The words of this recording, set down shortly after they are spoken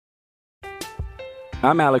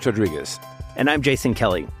I'm Alex Rodriguez. And I'm Jason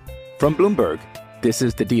Kelly. From Bloomberg, this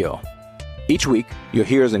is The Deal. Each week, you'll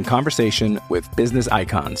hear us in conversation with business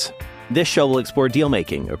icons. This show will explore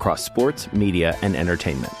deal-making across sports, media, and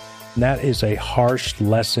entertainment. That is a harsh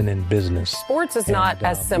lesson in business. Sports is not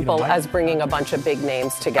as simple as bringing a bunch of big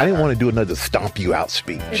names together. I didn't want to do another stomp you out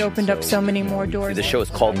speech. It opened up so many more doors. The show is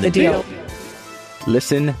called The Deal.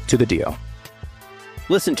 Listen to The Deal.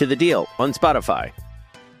 Listen to The Deal on Spotify.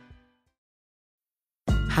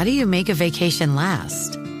 How do you make a vacation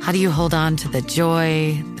last? How do you hold on to the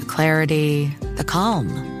joy, the clarity, the calm?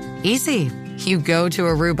 Easy. You go to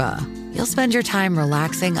Aruba. You'll spend your time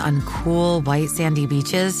relaxing on cool, white, sandy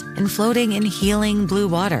beaches and floating in healing blue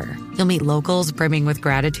water. You'll meet locals brimming with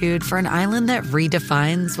gratitude for an island that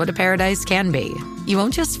redefines what a paradise can be. You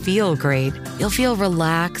won't just feel great. You'll feel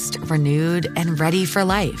relaxed, renewed, and ready for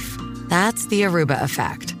life. That's the Aruba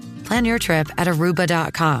effect. Plan your trip at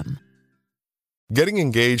Aruba.com. Getting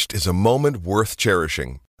engaged is a moment worth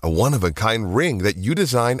cherishing. A one-of-a-kind ring that you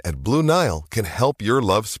design at Blue Nile can help your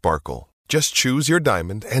love sparkle. Just choose your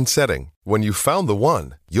diamond and setting. When you've found the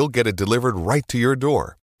one, you'll get it delivered right to your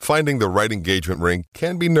door. Finding the right engagement ring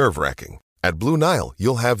can be nerve-wracking. At Blue Nile,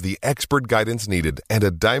 you'll have the expert guidance needed and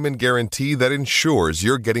a diamond guarantee that ensures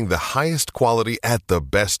you're getting the highest quality at the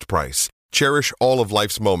best price. Cherish all of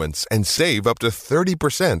life's moments and save up to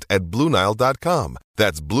 30% at BlueNile.com.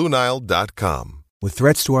 That's BlueNile.com. With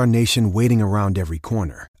threats to our nation waiting around every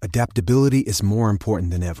corner, adaptability is more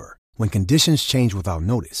important than ever. When conditions change without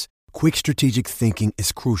notice, quick strategic thinking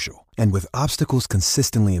is crucial. And with obstacles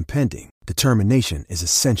consistently impending, determination is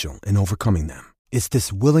essential in overcoming them. It's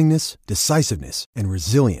this willingness, decisiveness, and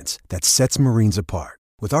resilience that sets Marines apart.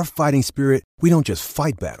 With our fighting spirit, we don't just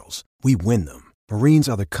fight battles, we win them. Marines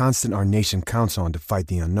are the constant our nation counts on to fight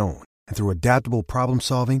the unknown. And through adaptable problem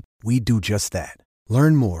solving, we do just that.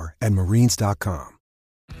 Learn more at Marines.com.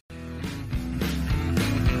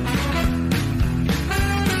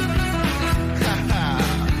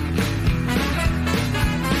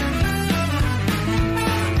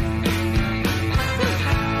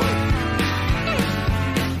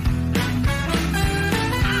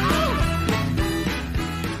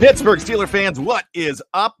 Pittsburgh Steelers fans, what is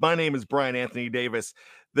up? My name is Brian Anthony Davis.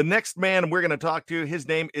 The next man we're going to talk to, his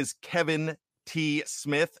name is Kevin T.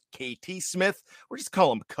 Smith, KT Smith. We'll just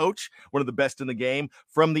call him Coach, one of the best in the game,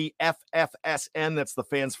 from the FFSN, that's the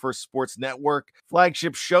Fans First Sports Network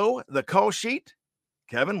flagship show, The Call Sheet.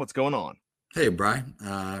 Kevin, what's going on? Hey, Brian.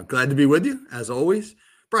 Glad to be with you, as always.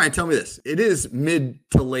 Brian, tell me this. It is mid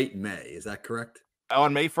to late May. Is that correct?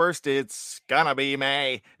 On May 1st, it's going to be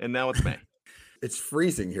May, and now it's May. It's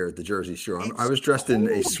freezing here at the Jersey Shore. I was dressed in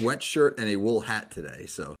a sweatshirt and a wool hat today.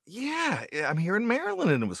 So yeah, I'm here in Maryland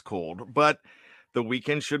and it was cold, but the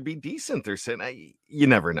weekend should be decent. They're saying, you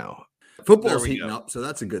never know. Football's heating up, so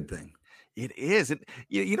that's a good thing. It is. And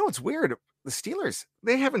you know what's weird? The Steelers,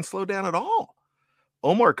 they haven't slowed down at all.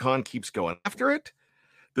 Omar Khan keeps going after it.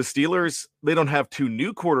 The Steelers, they don't have two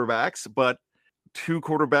new quarterbacks, but two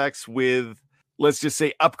quarterbacks with, let's just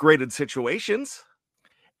say, upgraded situations.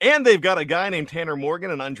 And they've got a guy named Tanner Morgan,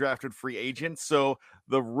 an undrafted free agent. So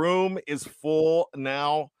the room is full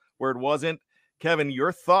now where it wasn't. Kevin,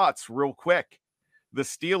 your thoughts real quick. The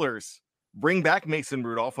Steelers bring back Mason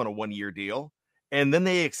Rudolph on a one-year deal, and then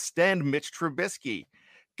they extend Mitch Trubisky.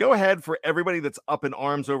 Go ahead for everybody that's up in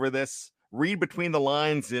arms over this. Read between the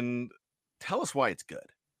lines and tell us why it's good.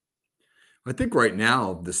 I think right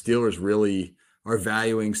now the Steelers really are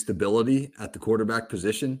valuing stability at the quarterback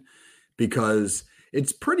position because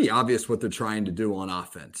it's pretty obvious what they're trying to do on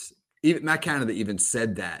offense. Even Matt Canada even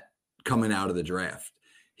said that coming out of the draft.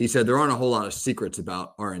 He said there aren't a whole lot of secrets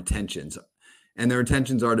about our intentions. And their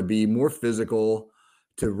intentions are to be more physical,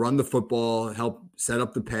 to run the football, help set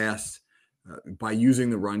up the pass by using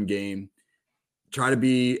the run game, try to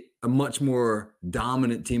be a much more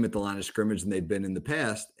dominant team at the line of scrimmage than they've been in the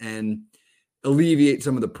past, and alleviate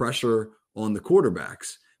some of the pressure on the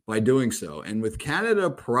quarterbacks by doing so. And with Canada,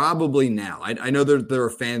 probably now, I know there are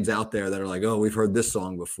fans out there that are like, oh, we've heard this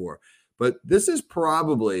song before, but this is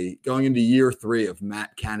probably going into year 3 of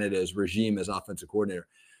Matt Canada's regime as offensive coordinator.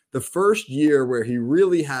 The first year where he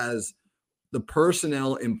really has the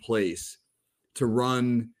personnel in place to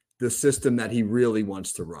run the system that he really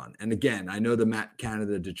wants to run. And again, I know the Matt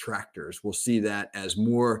Canada detractors will see that as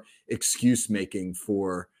more excuse making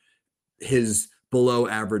for his below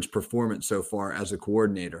average performance so far as a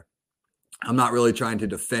coordinator. I'm not really trying to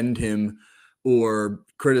defend him or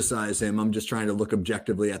criticize him. I'm just trying to look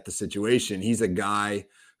objectively at the situation. He's a guy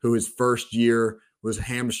who his first year was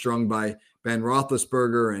hamstrung by Ben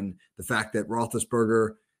Roethlisberger and the fact that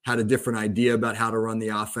Roethlisberger had a different idea about how to run the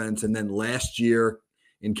offense. And then last year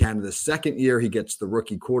in Canada's second year. He gets the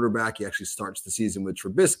rookie quarterback. He actually starts the season with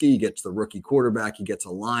Trubisky. He gets the rookie quarterback. He gets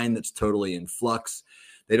a line that's totally in flux.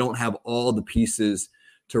 They don't have all the pieces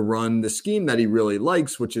to run the scheme that he really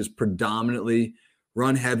likes, which is predominantly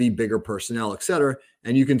run heavy, bigger personnel, et cetera.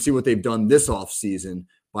 And you can see what they've done this offseason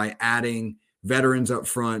by adding veterans up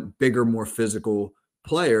front, bigger, more physical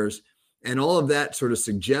players. And all of that sort of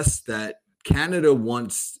suggests that Canada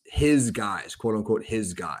wants his guys, quote unquote,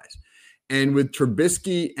 his guys. And with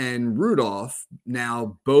Trubisky and Rudolph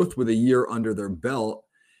now both with a year under their belt,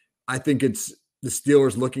 I think it's the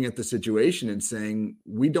Steelers looking at the situation and saying,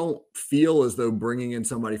 we don't feel as though bringing in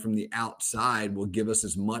somebody from the outside will give us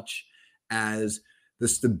as much as the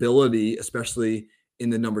stability, especially in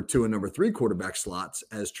the number 2 and number 3 quarterback slots,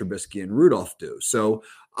 as Trubisky and Rudolph do. So,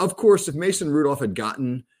 of course, if Mason Rudolph had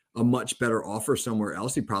gotten a much better offer somewhere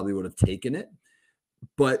else, he probably would have taken it.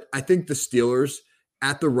 But I think the Steelers,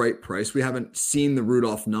 at the right price, we haven't seen the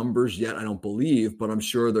Rudolph numbers yet, I don't believe, but I'm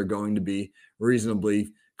sure they're going to be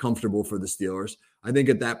reasonably comfortable for the Steelers. I think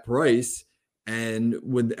at that price, and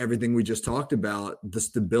with everything we just talked about, the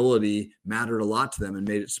stability mattered a lot to them and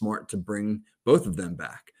made it smart to bring both of them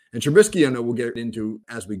back. And Trubisky, I know we'll get into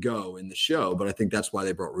as we go in the show, but I think that's why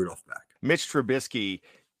they brought Rudolph back. Mitch Trubisky,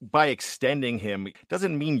 by extending him,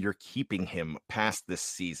 doesn't mean you're keeping him past this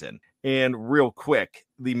season. And real quick,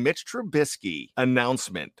 the Mitch Trubisky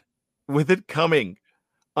announcement, with it coming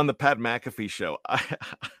on the Pat McAfee show,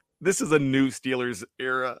 this is a new Steelers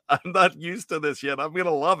era. I'm not used to this yet. I'm going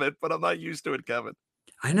to love it, but I'm not used to it, Kevin.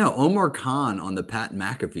 I know. Omar Khan on the Pat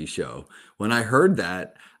McAfee show. When I heard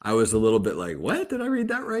that, I was a little bit like, what? Did I read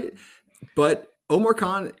that right? But Omar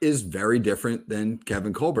Khan is very different than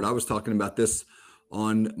Kevin Colbert. I was talking about this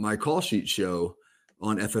on my Call Sheet show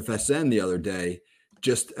on FFSN the other day,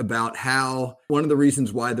 just about how one of the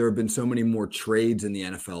reasons why there have been so many more trades in the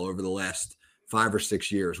NFL over the last 5 or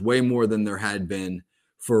 6 years, way more than there had been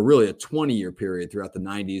for really a 20-year period throughout the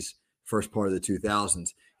 90s, first part of the 2000s,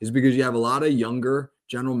 is because you have a lot of younger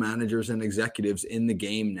general managers and executives in the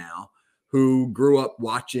game now who grew up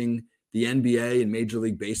watching the NBA and Major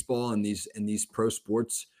League Baseball and these pro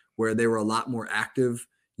sports where they were a lot more active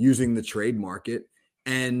using the trade market.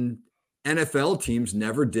 And NFL teams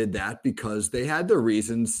never did that because they had their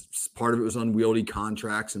reasons. Part of it was unwieldy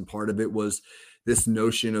contracts, and part of it was this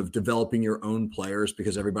notion of developing your own players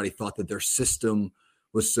because everybody thought that their system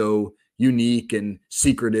was so unique and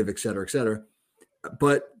secretive, et cetera, et cetera.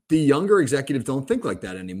 But the younger executives don't think like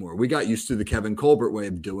that anymore. We got used to the Kevin Colbert way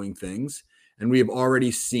of doing things, and we have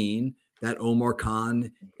already seen that Omar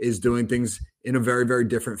Khan is doing things in a very, very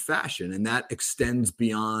different fashion, and that extends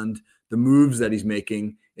beyond the moves that he's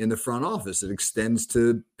making in the front office. It extends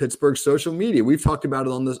to Pittsburgh's social media. We've talked about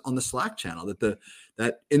it on the Slack channel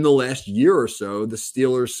that in the last year or so, the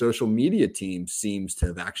Steelers' social media team seems to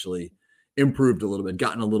have actually improved a little bit,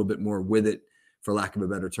 gotten a little bit more with it, for lack of a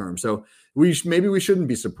better term. So maybe we shouldn't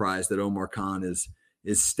be surprised that Omar Khan is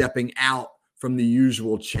stepping out from the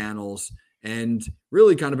usual channels and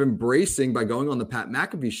really kind of embracing, by going on the Pat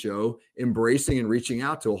McAfee show, embracing and reaching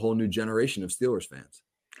out to a whole new generation of Steelers fans.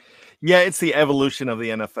 Yeah, it's the evolution of the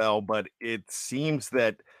NFL, but it seems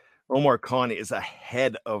that Omar Khan is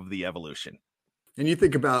ahead of the evolution. And you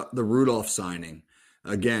think about the Rudolph signing.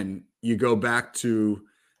 Again, you go back to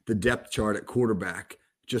the depth chart at quarterback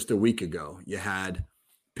just a week ago. You had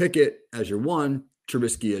Pickett as your 1,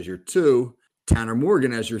 Trubisky as your 2, Tanner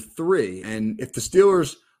Morgan as your 3. And if the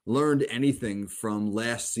Steelers learned anything from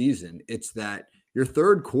last season, it's that your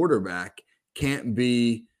third quarterback can't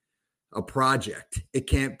be a project. It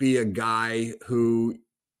can't be a guy who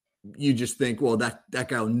you just think, well, that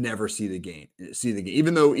guy will never see the game.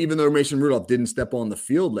 Even though Mason Rudolph didn't step on the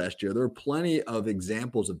field last year, there are plenty of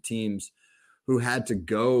examples of teams who had to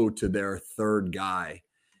go to their third guy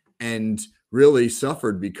and really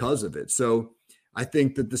suffered because of it. So I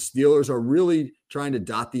think that the Steelers are really trying to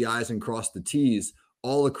dot the I's and cross the T's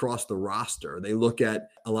all across the roster. They look at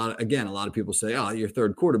a lot of people say, oh, your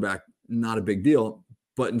third quarterback, not a big deal.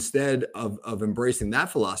 But instead of embracing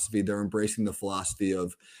that philosophy, they're embracing the philosophy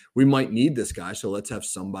of, we might need this guy, so let's have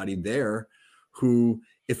somebody there who,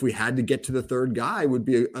 if we had to get to the third guy, would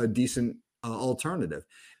be a decent alternative.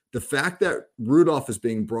 The fact that Rudolph is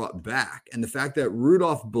being brought back, and the fact that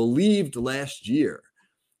Rudolph believed last year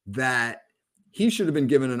that he should have been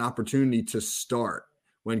given an opportunity to start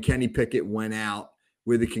when Kenny Pickett went out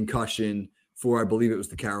with a concussion for, I believe it was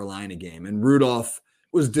the Carolina game, and Rudolph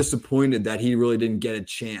was disappointed that he really didn't get a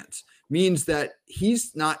chance, means that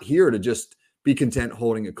he's not here to just be content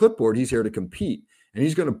holding a clipboard. He's here to compete, and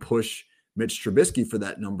he's going to push Mitch Trubisky for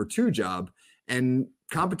that number 2 job. And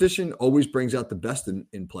competition always brings out the best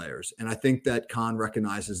in players. And I think that Khan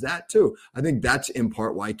recognizes that too. I think that's in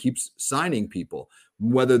part why he keeps signing people,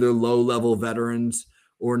 whether they're low-level veterans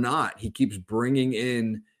or not. He keeps bringing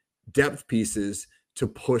in depth pieces to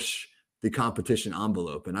push the competition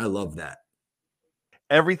envelope. And I love that.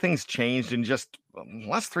 Everything's changed in just the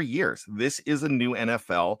last 3 years. This is a new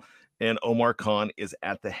NFL, and Omar Khan is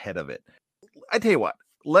at the head of it. I tell you what,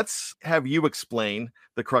 let's have you explain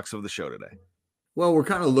the crux of the show today. Well, we're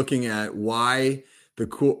kind of looking at what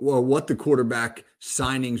the quarterback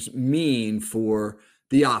signings mean for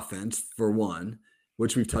the offense, for one,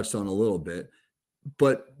 which we've touched on a little bit.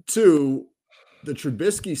 But two, the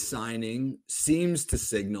Trubisky signing seems to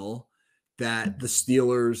signal that the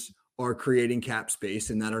Steelers are creating cap space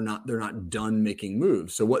and that they're not done making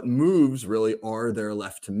moves. So what moves really are there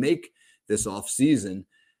left to make this offseason?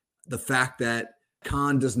 The fact that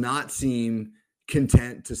Khan does not seem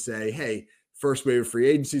content to say, hey, first wave of free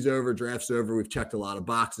agency's over, draft's over, we've checked a lot of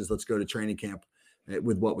boxes, let's go to training camp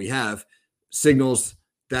with what we have, signals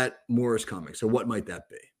that more is coming. So what might that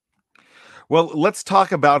be? Well, let's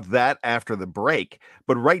talk about that after the break.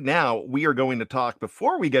 But right now, we are going to talk,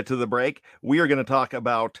 before we get to the break, we are going to talk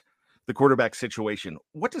about the quarterback situation.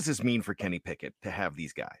 What does this mean for Kenny Pickett to have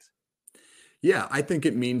these guys? Yeah, I think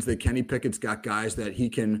it means that Kenny Pickett's got guys that he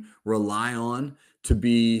can rely on to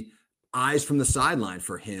be eyes from the sideline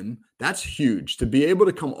for him. That's huge. To be able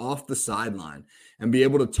to come off the sideline and be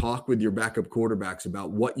able to talk with your backup quarterbacks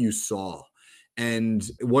about what you saw and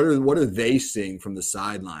what are they seeing from the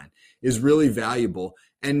sideline is really valuable.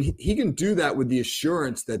 And he can do that with the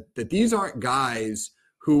assurance that these aren't guys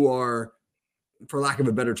who are, for lack of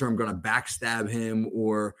a better term, going to backstab him,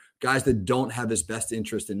 or guys that don't have his best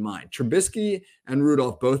interest in mind. Trubisky and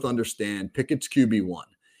Rudolph both understand Pickett's QB1.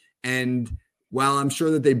 And while I'm sure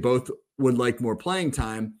that they both would like more playing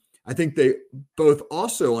time, I think they both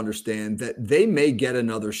also understand that they may get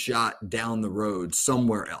another shot down the road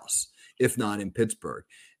somewhere else, if not in Pittsburgh.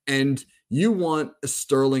 And you want a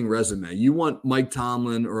sterling resume. You want Mike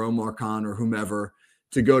Tomlin or Omar Khan or whomever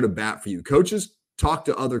to go to bat for you. Coaches talk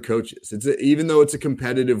to other coaches. Even though it's a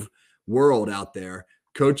competitive world out there,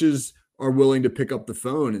 coaches are willing to pick up the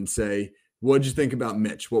phone and say, what did you think about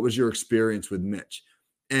Mitch? What was your experience with Mitch?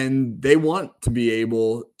 And they want to be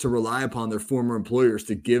able to rely upon their former employers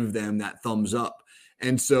to give them that thumbs up.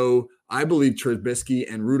 And so I believe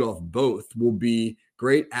Trubisky and Rudolph both will be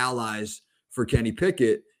great allies for Kenny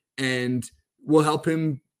Pickett and will help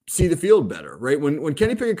him see the field better, right? When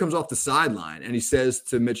Kenny Pickett comes off the sideline and he says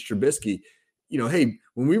to Mitch Trubisky, hey,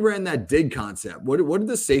 when we ran that dig concept, what did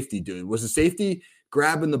the safety do? Was the safety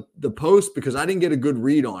grabbing the post because I didn't get a good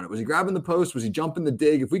read on it? Was he grabbing the post? Was he jumping the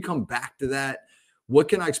dig? If we come back to that, what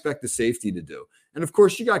can I expect the safety to do? And of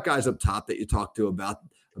course, you got guys up top that you talk to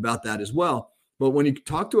about that as well. But when you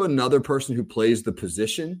talk to another person who plays the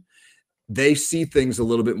position, they see things a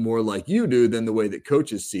little bit more like you do than the way that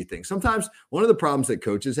coaches see things. Sometimes one of the problems that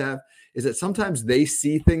coaches have is that sometimes they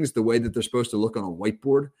see things the way that they're supposed to look on a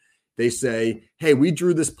whiteboard. They say, hey, we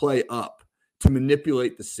drew this play up to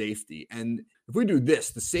manipulate the safety. And if we do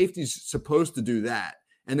this, the safety's supposed to do that.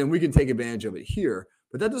 And then we can take advantage of it here.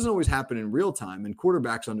 But that doesn't always happen in real time. And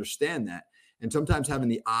quarterbacks understand that. And sometimes having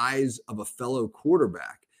the eyes of a fellow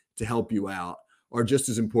quarterback to help you out are just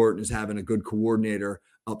as important as having a good coordinator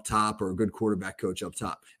up top or a good quarterback coach up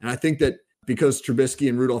top. And I think that because Trubisky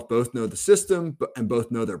and Rudolph both know the system and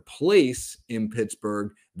both know their place in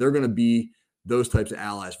Pittsburgh, they're going to be those types of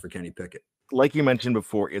allies for Kenny Pickett. Like you mentioned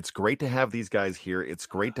before, it's great to have these guys here. It's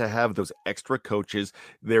great to have those extra coaches.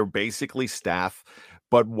 They're basically staff.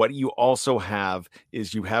 But what you also have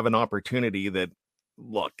is you have an opportunity that,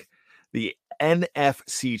 look, the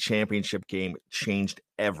NFC Championship game changed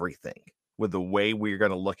everything with the way we're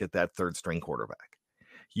going to look at that third string quarterback.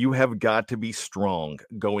 You have got to be strong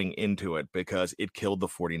going into it because it killed the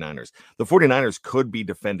 49ers. The 49ers could be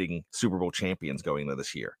defending Super Bowl champions going into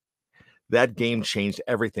this year. That game changed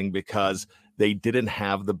everything because they didn't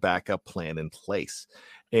have the backup plan in place.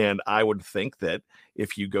 And I would think that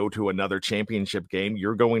if you go to another championship game,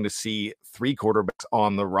 you're going to see 3 quarterbacks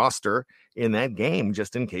on the roster in that game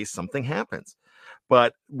just in case something happens.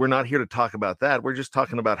 But we're not here to talk about that. We're just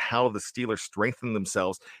talking about how the Steelers strengthen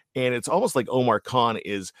themselves. And it's almost like Omar Khan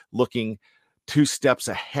is looking 2 steps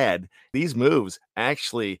ahead. These moves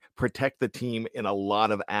actually protect the team in a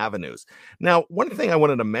lot of avenues. Now, one thing I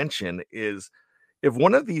wanted to mention is if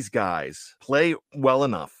one of these guys play well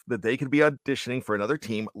enough that they could be auditioning for another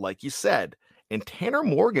team, like you said, and Tanner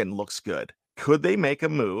Morgan looks good, could they make a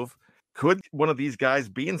move? Could one of these guys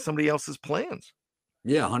be in somebody else's plans?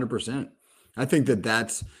 Yeah, 100%. I think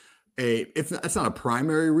that's it's not a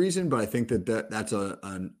primary reason, but I think that's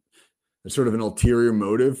a sort of an ulterior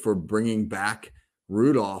motive for bringing back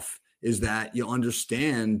Rudolph, is that you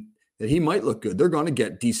understand that he might look good. They're going to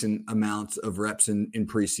get decent amounts of reps in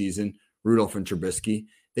preseason, Rudolph and Trubisky.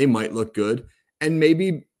 They might look good. And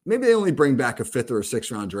maybe they only bring back a 5th or a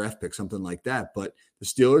 6th round draft pick, something like that. But the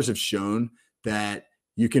Steelers have shown that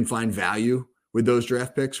you can find value with those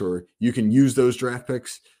draft picks, or you can use those draft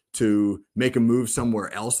picks to make a move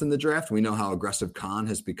somewhere else in the draft. We know how aggressive Khan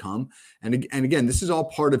has become. And again, this is all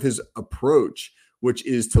part of his approach, which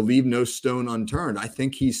is to leave no stone unturned. I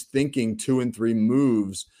think he's thinking 2 and 3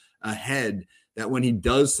 moves ahead, that when he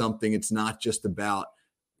does something, it's not just about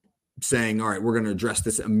saying, all right, we're going to address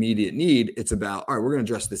this immediate need. It's about, all right, we're going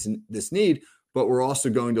to address this need, but we're also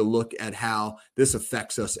going to look at how this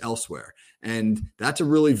affects us elsewhere. And that's a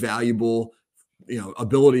really valuable,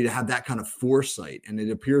 ability to have that kind of foresight. And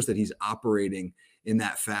it appears that he's operating in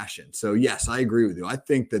that fashion. So yes, I agree with you. I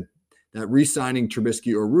think that re-signing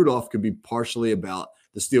Trubisky or Rudolph could be partially about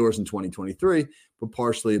the Steelers in 2023, but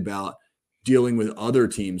partially about dealing with other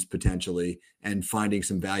teams potentially and finding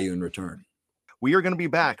some value in return. We are going to be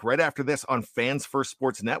back right after this on Fans First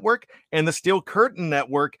Sports Network and the Steel Curtain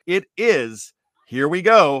Network. It is, here we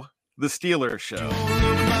go, the Steelers Show.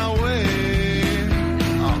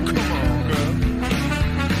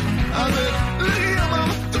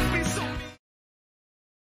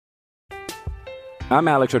 I'm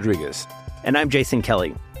Alex Rodriguez. And I'm Jason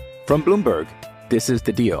Kelly. From Bloomberg, this is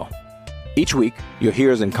The Deal. Each week, you'll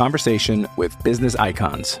hear us in conversation with business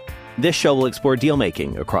icons. This show will explore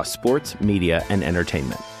deal-making across sports, media, and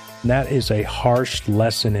entertainment. That is a harsh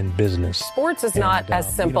lesson in business. Sports is not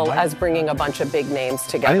as simple as bringing a bunch of big names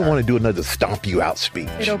together. I didn't want to do another stomp you out speech.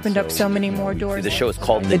 It opened up so many more doors. The show is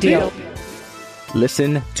called The Deal.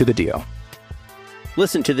 Listen to The Deal.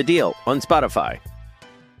 Listen to The Deal on Spotify.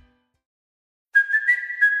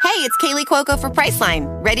 Hey, it's Kaylee Cuoco for Priceline.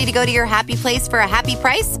 Ready to go to your happy place for a happy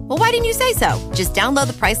price? Well, why didn't you say so? Just download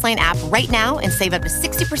the Priceline app right now and save up to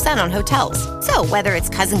 60% on hotels. So whether it's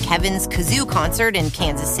Cousin Kevin's Kazoo Concert in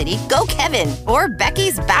Kansas City, go Kevin, or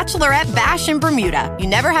Becky's Bachelorette Bash in Bermuda, you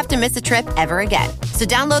never have to miss a trip ever again. So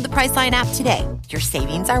download the Priceline app today. Your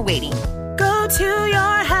savings are waiting. Go to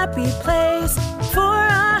your happy place for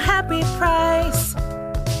a happy price.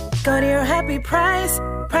 Go to your happy price,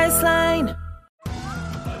 Priceline.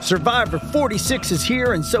 Survivor 46 is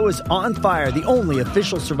here, and so is On Fire, the only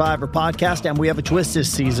official Survivor podcast, and we have a twist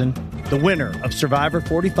this season. The winner of Survivor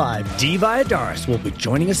 45, Dee Valladares, will be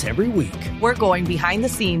joining us every week. We're going behind the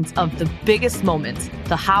scenes of the biggest moments,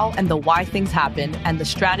 the how and the why things happen, and the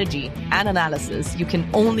strategy and analysis you can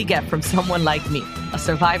only get from someone like me, a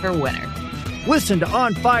Survivor winner. Listen to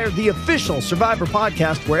On Fire, the official Survivor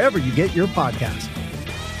podcast, wherever you get your podcasts.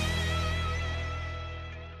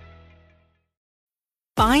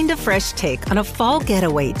 Find a fresh take on a fall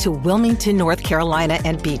getaway to Wilmington, North Carolina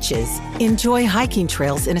and beaches. Enjoy hiking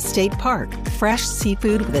trails in a state park, fresh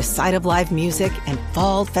seafood with a side of live music, and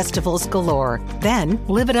fall festivals galore. Then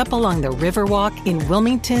live it up along the Riverwalk in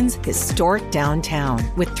Wilmington's historic downtown.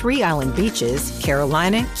 With 3 island beaches,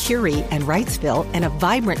 Carolina, Curie, and Wrightsville, and a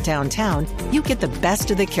vibrant downtown, you get the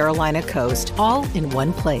best of the Carolina coast all in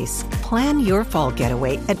one place. Plan your fall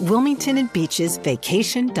getaway at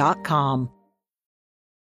WilmingtonandBeachesVacation.com.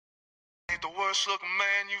 Ain't the worst looking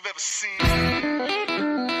man you've ever seen.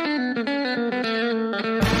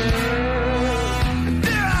 And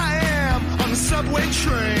there I am on the subway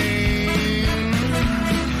train,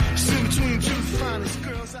 sitting between 2 finest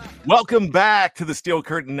girls. Welcome back to the Steel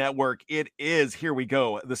Curtain Network. It is, here we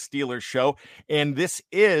go, the Steelers Show. And this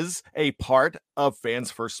is a part of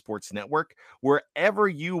Fans First Sports Network. Wherever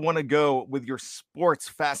you want to go with your sports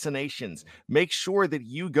fascinations, make sure that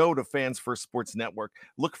you go to Fans First Sports Network.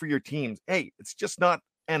 Look for your teams. Hey, it's just not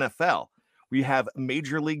NFL. We have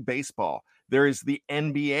Major League Baseball. There is the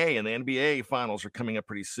NBA, and the NBA finals are coming up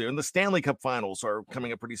pretty soon. The Stanley Cup finals are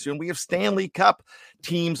coming up pretty soon. We have Stanley Cup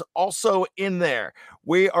teams also in there.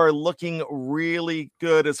 We are looking really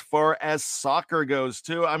good as far as soccer goes,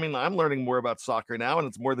 too. I mean, I'm learning more about soccer now, and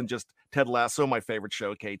it's more than just Ted Lasso, my favorite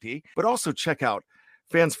show, KT. But also check out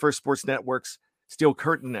Fans First Sports Network's Steel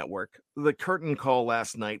Curtain Network. The curtain call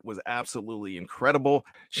last night was absolutely incredible.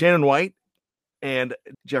 Shannon White and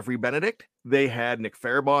Jeffrey Benedict, they had Nick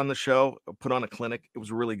Farabaugh on the show, put on a clinic. It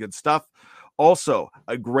was really good stuff. Also,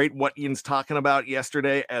 a great What Ian's Talking About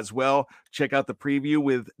yesterday as well. Check out the preview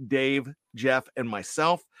with Dave, Jeff, and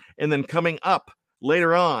myself. And then coming up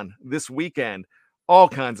later on this weekend, all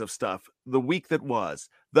kinds of stuff. The week that was,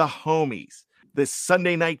 the homies, this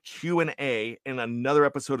Sunday night Q&A, and another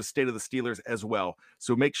episode of State of the Steelers as well.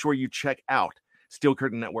 So make sure you check out Steel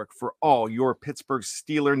Curtain Network, for all your Pittsburgh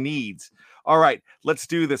Steeler needs. All right, let's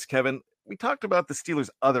do this, Kevin. We talked about the Steelers'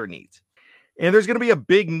 other needs, and there's going to be a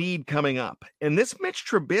big need coming up. And this Mitch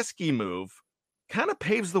Trubisky move kind of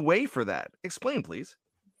paves the way for that. Explain, please.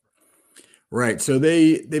 Right. So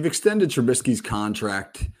they've extended Trubisky's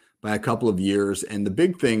contract by a couple of years. And the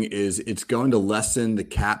big thing is it's going to lessen the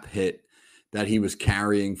cap hit that he was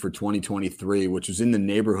carrying for 2023, which was in the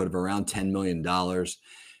neighborhood of around $10 million.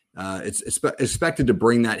 It's expected to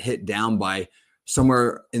bring that hit down by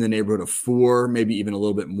somewhere in the neighborhood of maybe even a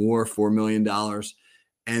little bit more, $4 million.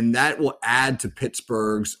 And that will add to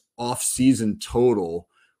Pittsburgh's off-season total,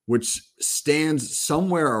 which stands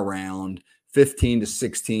somewhere around $15 to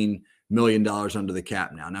 $16 million under the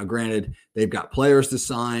cap now. Now, granted, they've got players to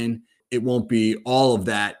sign. It won't be all of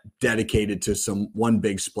that dedicated to some one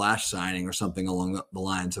big splash signing or something along the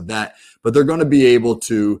lines of that, but they're going to be able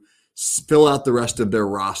to fill out the rest of their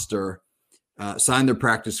roster, sign their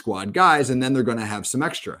practice squad guys, and then they're going to have some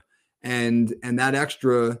extra. And that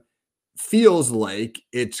extra feels like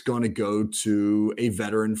it's going to go to a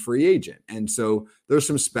veteran free agent. And so there's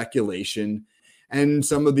some speculation, and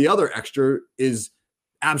some of the other extra is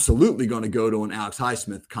absolutely going to go to an Alex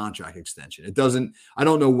Highsmith contract extension. I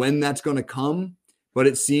don't know when that's going to come, but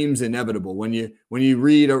it seems inevitable. When you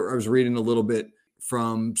read, I was reading a little bit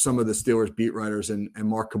from some of the Steelers beat writers and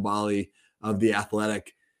Mark Cabali of The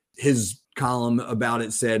Athletic, his column about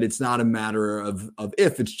it said it's not a matter of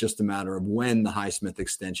if, it's just a matter of when the Highsmith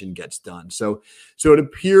extension gets done. So it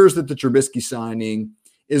appears that the Trubisky signing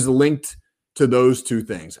is linked to those two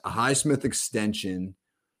things, a Highsmith extension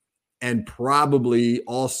and probably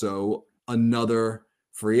also another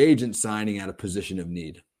free agent signing at a position of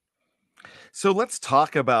need. So let's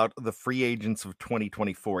talk about the free agents of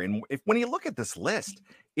 2024. And when you look at this list,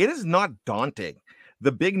 it is not daunting.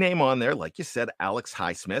 The big name on there, like you said, Alex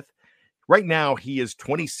Highsmith. Right now, he is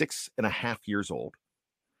 26 and a half years old.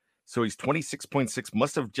 So he's 26.6,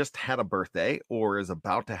 must have just had a birthday or is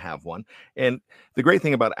about to have one. And the great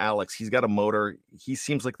thing about Alex, he's got a motor. He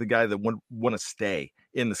seems like the guy that would want to stay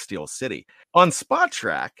in the Steel City. On Spot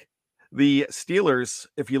Track, the Steelers,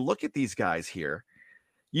 if you look at these guys here,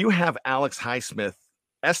 you have Alex Highsmith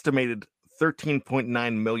estimated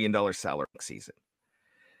 $13.9 million salary next season.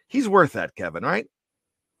 He's worth that, Kevin, right?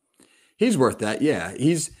 He's worth that, yeah.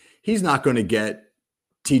 He's not going to get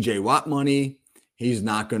TJ Watt money. He's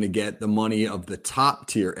not going to get the money of the top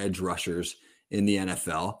tier edge rushers in the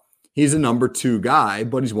NFL. He's a number 2 guy,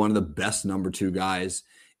 but he's one of the best number 2 guys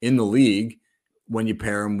in the league when you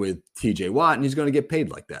pair him with TJ Watt, and he's going to get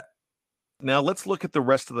paid like that. Now let's look at the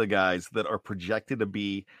rest of the guys that are projected to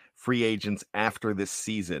be free agents after this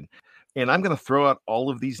season. And I'm going to throw out all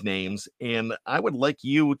of these names, and I would like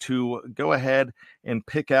you to go ahead and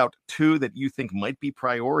pick out 2 that you think might be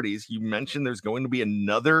priorities. You mentioned there's going to be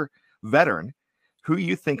another veteran who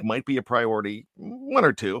you think might be a priority, 1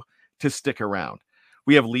 or 2, to stick around.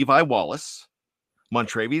 We have Levi Wallace,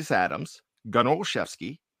 Montravius Adams, Gunnar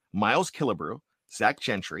Olszewski, Miles Killebrew, Zach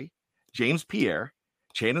Gentry, James Pierre,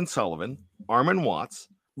 Chandon Sullivan, Armon Watts,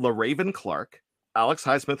 LaRaven Clark, Alex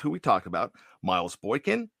Highsmith, who we talked about, Miles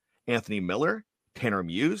Boykin, Anthony Miller, Tanner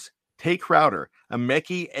Muse, Tay Crowder,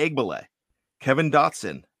 Emeka Egbele, Kevin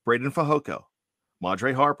Dotson, Braden Fehoko,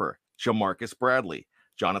 Madre Harper, Jamarcus Bradley,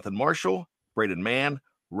 Jonathan Marshall, Braden Mann,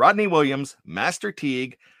 Rodney Williams, Master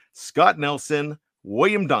Teague, Scott Nelson,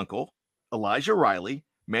 William Dunkel, Elijah Riley,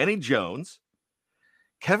 Manny Jones.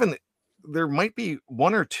 Kevin, there might be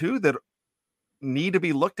 1 or 2 that need to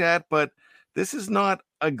be looked at, but this is not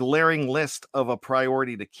a glaring list of a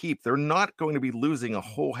priority to keep. They're not going to be losing a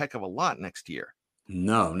whole heck of a lot next year.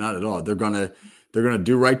 No, not at all. They're gonna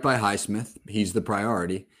do right by Highsmith. He's the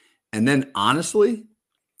priority. And then honestly,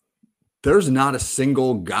 there's not a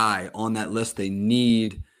single guy on that list they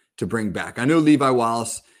need to bring back. I know Levi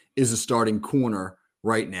Wallace is a starting corner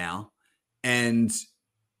right now. And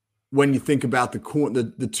when you think about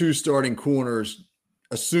the 2 starting corners,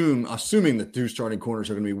 assuming the 2 starting corners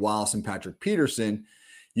are going to be Wallace and Patrick Peterson,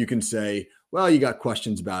 you can say, well, you got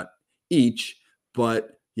questions about each,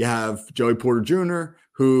 but you have Joey Porter Jr.,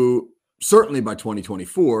 who certainly by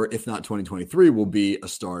 2024, if not 2023, will be a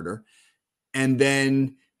starter. And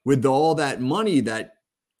then with all that money that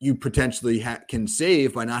you potentially can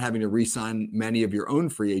save by not having to re-sign many of your own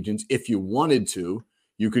free agents, if you wanted to,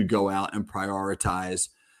 you could go out and prioritize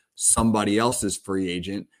somebody else's free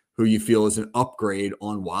agent who you feel is an upgrade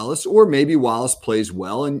on Wallace, or maybe Wallace plays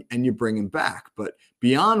well and you bring him back. But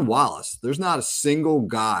beyond Wallace, there's not a single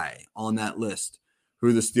guy on that list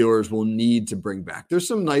who the Steelers will need to bring back. There's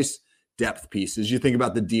some nice depth pieces. You think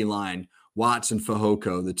about the D-line, Watts and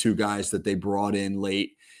Fehoko, the 2 guys that they brought in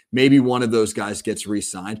late. maybe one of those guys gets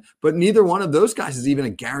re-signed, but neither one of those guys is even a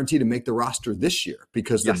guarantee to make the roster this year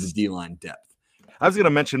because of the D-line depth. I was going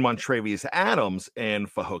to mention Montravius Adams and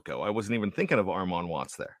Fehoko. I wasn't even thinking of Armon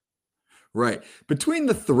Watts there. Right. Between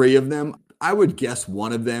the three of them, I would guess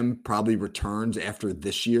one of them probably returns after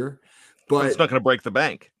this year. But it's not going to break the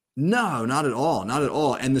bank. No, not at all. Not at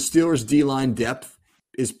all. And the Steelers' D-line depth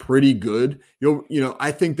is pretty good.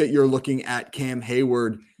 I think that you're looking at Cam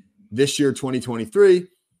Hayward this year, 2023,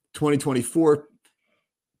 2024,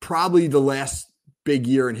 probably the last big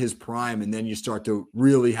year in his prime. And then you start to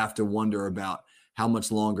really have to wonder about how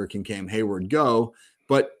much longer can Cam Hayward go.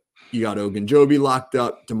 But you got Ogunjobi locked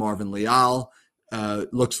up. DeMarvin Leal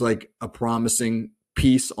looks like a promising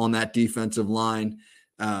piece on that defensive line.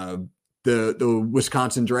 The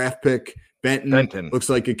Wisconsin draft pick, Benton looks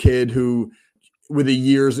like a kid who, with the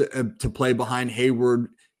years to play behind Hayward,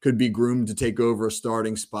 could be groomed to take over a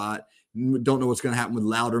starting spot. Don't know what's going to happen with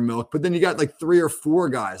Loudermilk. But then you got like 3 or 4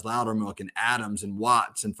 guys, Loudermilk and Adams and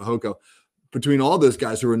Watts and Fehoko, between all those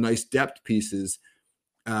guys who are nice depth pieces.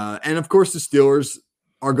 And, of course, the Steelers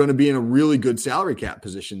are going to be in a really good salary cap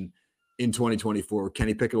position in 2024.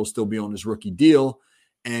 Kenny Pickett will still be on his rookie deal.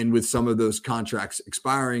 And with some of those contracts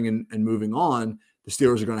expiring and moving on, the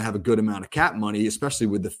Steelers are going to have a good amount of cap money, especially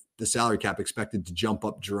with the salary cap expected to jump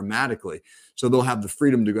up dramatically. So they'll have the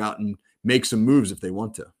freedom to go out and make some moves if they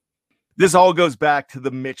want to. This all goes back to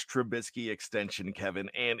the Mitch Trubisky extension, Kevin.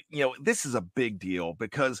 And, this is a big deal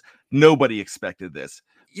because nobody expected this.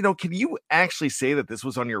 Can you actually say that this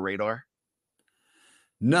was on your radar?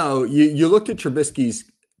 No, you looked at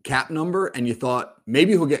Trubisky's cap number and you thought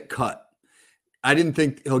maybe he'll get cut. I didn't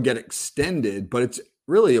think he'll get extended, but it's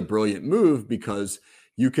really a brilliant move because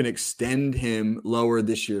you can extend him, lower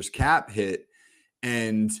this year's cap hit,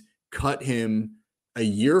 and cut him a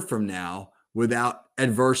year from now without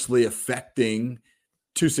adversely affecting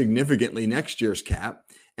too significantly next year's cap.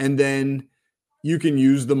 And then you can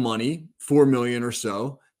use the money, $4 million or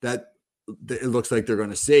so, that it looks like they're going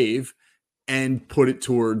to save, and put it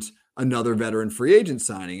towards another veteran free agent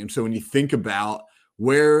signing. And so when you think about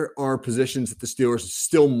where are positions that the Steelers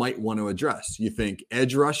still might want to address, you think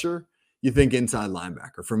edge rusher, you think inside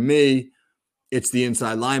linebacker. For me, it's the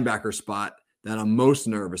inside linebacker spot that I'm most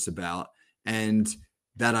nervous about, and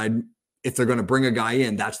that if they're going to bring a guy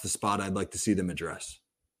in, that's the spot I'd like to see them address.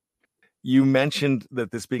 You mentioned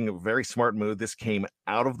that this being a very smart move, this came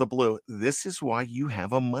out of the blue. This is why you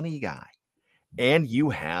have a money guy, and you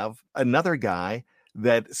have another guy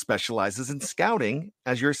that specializes in scouting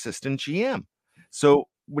as your assistant GM. So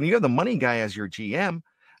when you have the money guy as your GM,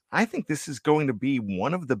 I think this is going to be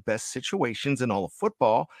one of the best situations in all of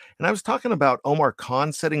football. And I was talking about Omar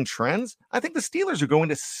Khan setting trends. I think the Steelers are going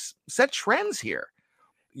to set trends here.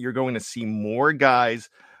 You're going to see more guys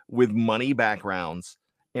with money backgrounds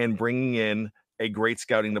and bringing in a great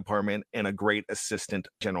scouting department and a great assistant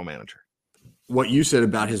general manager. What you said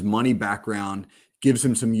about his money background gives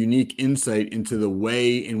him some unique insight into the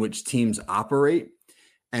way in which teams operate.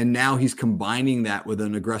 And now he's combining that with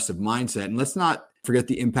an aggressive mindset. And let's not forget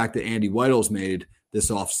the impact that Andy Weidl's made this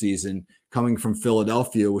offseason, coming from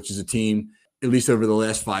Philadelphia, which is a team, at least over the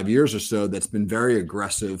last 5 years or so, that's been very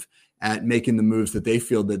aggressive at making the moves that they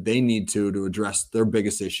feel that they need to address their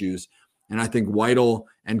biggest issues. And I think Weidl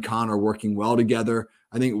and Khan are working well together.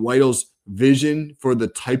 I think Weidl's vision for the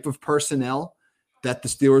type of personnel that the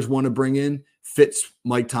Steelers want to bring in fits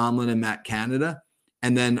Mike Tomlin and Matt Canada.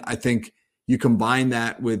 And then I think you combine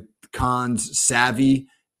that with Khan's savvy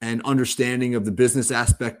and understanding of the business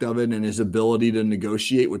aspect of it and his ability to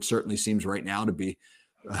negotiate, which certainly seems right now to be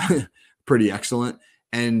pretty excellent.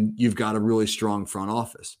 And you've got a really strong front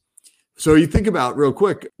office. So you think about real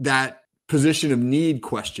quick that position of need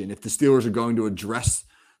question. If the Steelers are going to address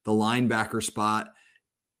the linebacker spot,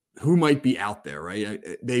 who might be out there, right?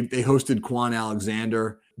 They hosted Quan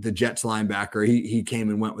Alexander, the Jets linebacker. He came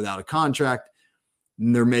and went without a contract.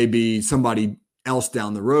 And there may be somebody else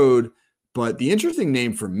down the road, but the interesting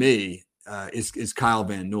name for me is Kyle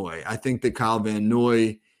Van Noy. I think that Kyle Van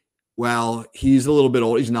Noy, well, he's a little bit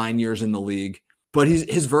old. He's 9 years in the league, but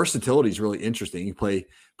his versatility is really interesting. He play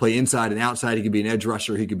inside and outside. He could be an edge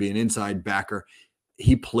rusher. He could be an inside backer.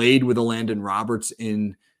 He played with Landon Roberts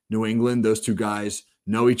in New England. Those two guys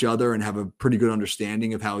know each other and have a pretty good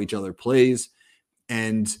understanding of how each other plays.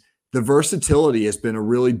 And the versatility has been a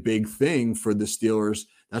really big thing for the Steelers.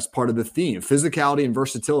 That's part of the theme. Physicality and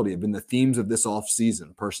versatility have been the themes of this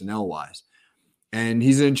offseason, personnel-wise. And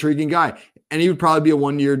he's an intriguing guy. And he would probably be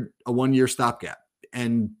a one-year stopgap,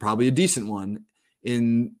 and probably a decent one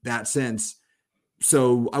in that sense.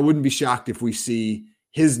 So I wouldn't be shocked if we see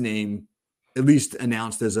his name at least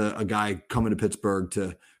announced as a guy coming to Pittsburgh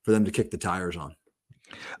to for them to kick the tires on.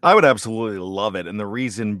 I would absolutely love it. And the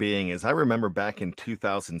reason being is I remember back in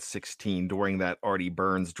 2016 during that Artie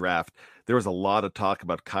Burns draft, there was a lot of talk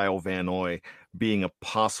about Kyle Van Noy being a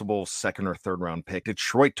possible second or third round pick.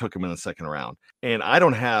 Detroit took him in the second round. And I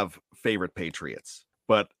don't have favorite Patriots,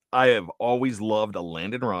 but I have always loved a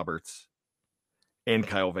Landon Roberts and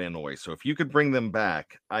Kyle Van Noy. So if you could bring them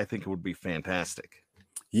back, I think it would be fantastic.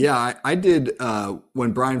 Yeah, I did.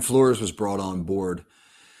 When Brian Flores was brought on board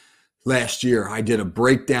last year, I did a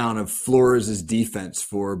breakdown of Flores' defense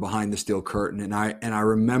for Behind the Steel Curtain. And I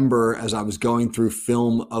remember as I was going through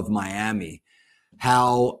film of Miami,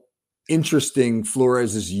 how interesting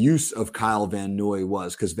Flores' use of Kyle Van Noy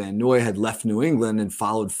was, because Van Noy had left New England and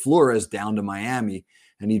followed Flores down to Miami,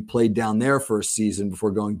 and he'd played down there for a season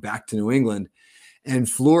before going back to New England. And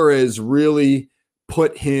Flores really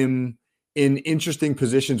put him in interesting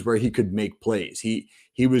positions where he could make plays.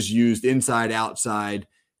 He was used inside, outside,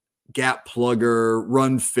 gap plugger,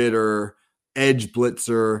 run fitter, edge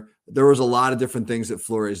blitzer. There was a lot of different things that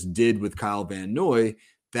Flores did with Kyle Van Noy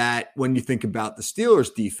that when you think about the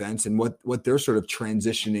Steelers defense and what they're sort of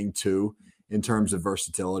transitioning to in terms of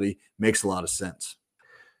versatility, makes a lot of sense.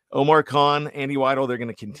 Omar Khan, Andy Weidel, they're going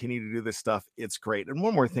to continue to do this stuff. It's great. And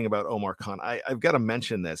one more thing about Omar Khan, I've got to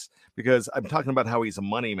mention this because I'm talking about how he's a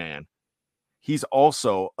money man. He's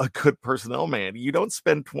also a good personnel man. You don't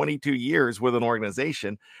spend 22 years with an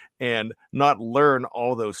organization and not learn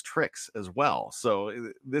all those tricks as well.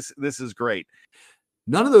 So this is great.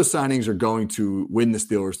 None of those signings are going to win the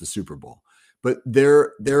Steelers the Super Bowl, but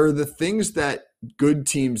there are the things that good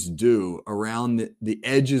teams do around the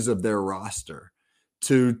edges of their roster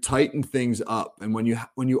to tighten things up. And when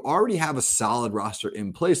you already have a solid roster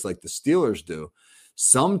in place like the Steelers do,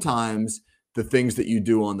 sometimes the things that you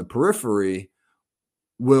do on the periphery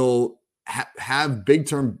will have big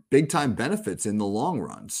time benefits in the long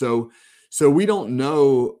run. So we don't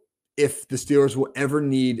know if the Steelers will ever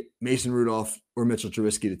need Mason Rudolph or Mitchell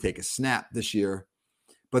Trubisky to take a snap this year,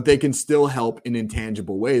 but they can still help in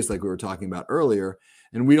intangible ways like we were talking about earlier.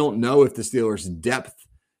 And we don't know if the Steelers' depth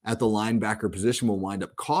at the linebacker position will wind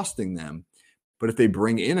up costing them. But if they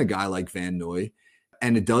bring in a guy like Van Noy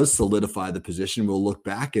and it does solidify the position, we'll look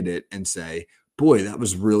back at it and say, boy, that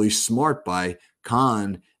was really smart by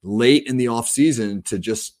Khan late in the offseason to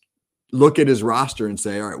just look at his roster and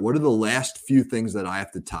say, all right, what are the last few things that I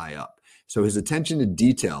have to tie up? So his attention to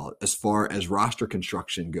detail as far as roster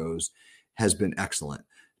construction goes has been excellent.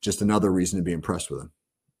 Just another reason to be impressed with him.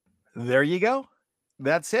 There you go.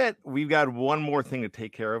 That's it. We've got one more thing to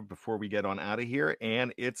take care of before we get on out of here,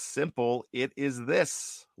 and it's simple. It is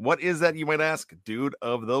this. What is that, you might ask? Dude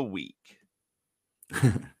of the week.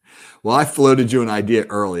 Well, I floated you an idea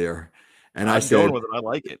earlier, and I said, going with it. I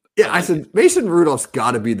like it. Yeah, I said Mason Rudolph's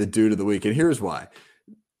got to be the dude of the week, and here's why.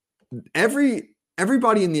 Everybody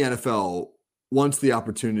in the NFL wants the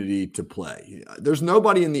opportunity to play. There's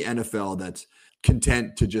nobody in the NFL that's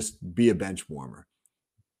content to just be a bench warmer.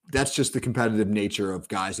 That's just the competitive nature of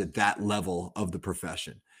guys at that level of the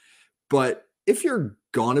profession. But if you're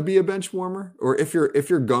going to be a bench warmer, or if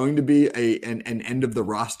you're going to be an end of the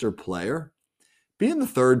roster player, being the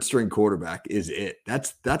third string quarterback is it.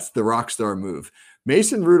 That's the rock star move.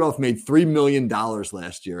 Mason Rudolph made $3 million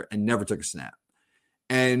last year and never took a snap.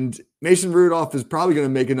 And Mason Rudolph is probably going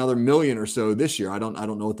to make another $1 million or so this year. I don't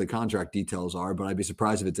know what the contract details are, but I'd be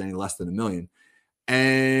surprised if it's any less than $1 million.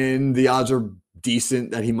 And the odds are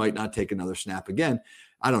decent that he might not take another snap again.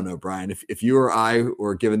 I don't know, Brian. If you or I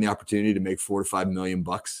were given the opportunity to make $4 to $5 million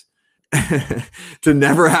bucks, to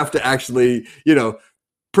never have to actually,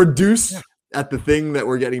 produce at the thing that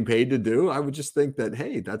we're getting paid to do, I would just think that,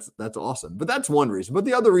 hey, that's awesome. But that's one reason. But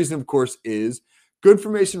the other reason, of course, is good for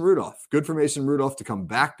Mason Rudolph. Good for Mason Rudolph to come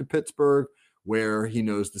back to Pittsburgh, where he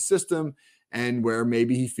knows the system and where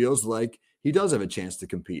maybe he feels like he does have a chance to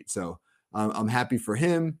compete. So I'm happy for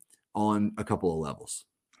him on a couple of levels.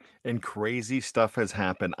 And crazy stuff has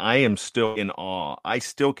happened. I am still in awe. I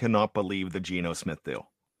still cannot believe the Geno Smith deal.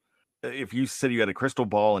 If you said you had a crystal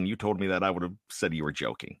ball and you told me that, I would have said you were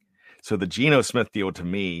joking. So the Geno Smith deal to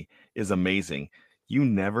me is amazing. You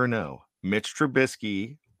never know. Mitch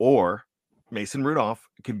Trubisky or Mason Rudolph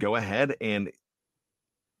could go ahead and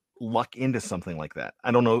luck into something like that.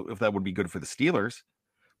 I don't know if that would be good for the Steelers,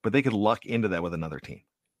 but they could luck into that with another team.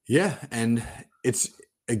 Yeah, and it's,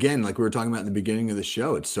 again, like we were talking about in the beginning of the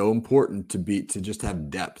show, it's so important to just have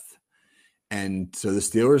depth. And so the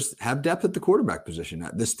Steelers have depth at the quarterback position.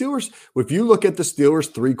 The Steelers, if you look at the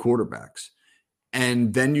Steelers' 3 quarterbacks,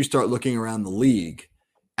 and then you start looking around the league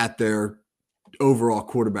at their overall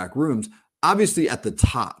quarterback rooms, obviously at the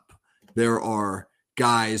top, there are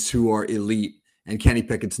guys who are elite and Kenny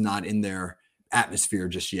Pickett's not in their atmosphere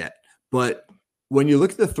just yet. But when you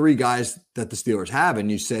look at the three guys that the Steelers have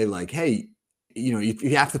and you say like, hey, if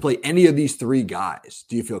you have to play any of these three guys,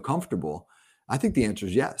 do you feel comfortable? I think the answer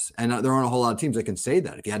is yes. And there aren't a whole lot of teams that can say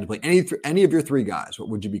that. If you had to play any of your three guys, what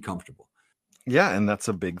would you be comfortable? Yeah, and that's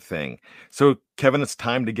a big thing. So, Kevin, it's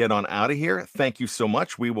time to get on out of here. Thank you so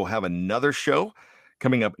much. We will have another show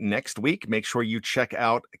coming up next week. Make sure you check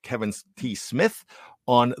out Kevin T. Smith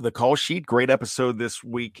on the Call Sheet. Great episode this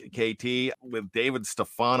week, KT, with David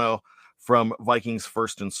Stefano from Vikings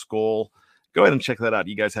First and Skol. Go ahead and check that out.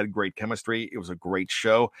 You guys had great chemistry. It was a great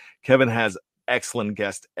show. Kevin has excellent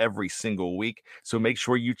guests every single week. So make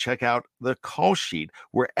sure you check out the Call Sheet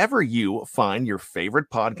wherever you find your favorite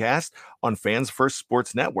podcast on Fans First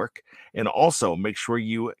Sports Network. And also make sure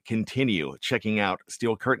you continue checking out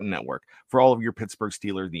Steel Curtain Network for all of your Pittsburgh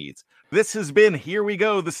Steelers needs. This has been Here We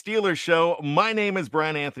Go, the Steelers Show. My name is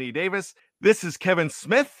Brian Anthony Davis. This is Kevin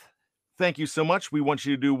Smith. Thank you so much. We want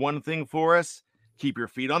you to do one thing for us. Keep your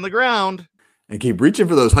feet on the ground. And keep reaching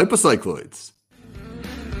for those hypocycloids.